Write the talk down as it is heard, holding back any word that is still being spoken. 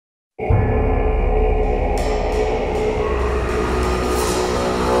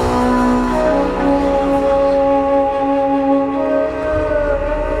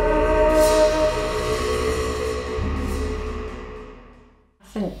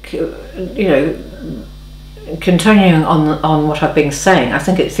you know, continuing on what I've been saying, I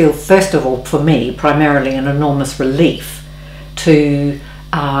think it feels, first of all, for me, primarily an enormous relief to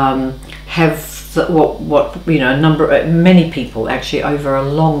have what you know, many people actually over a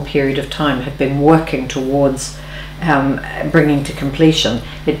long period of time have been working towards bringing to completion.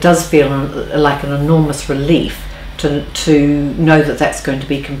 It does feel like an enormous relief to know that that's going to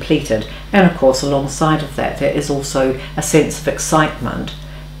be completed, and of course alongside of that there is also a sense of excitement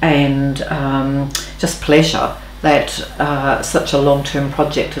and just pleasure that such a long-term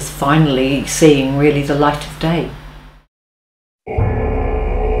project is finally seeing really the light of day.